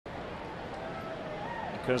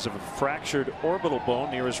because of a fractured orbital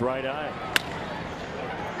bone near his right eye.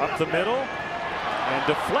 Up the middle and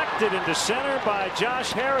deflected into center by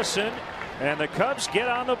Josh Harrison, and the Cubs get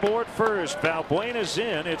on the board first. Valbuena's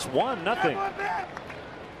in. It's 1-0.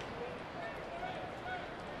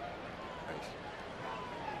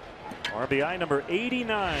 RBI number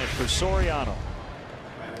 89 for Soriano.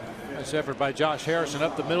 Nice effort by Josh Harrison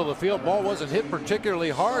up the middle of the field. Ball wasn't hit particularly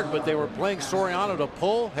hard, but they were playing Soriano to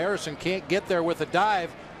pull. Harrison can't get there with a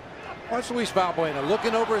dive. Watch Luis Valbuena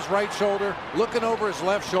looking over his right shoulder, looking over his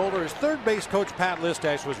left shoulder. His third base coach, Pat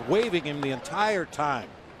Listash, was waving him the entire time.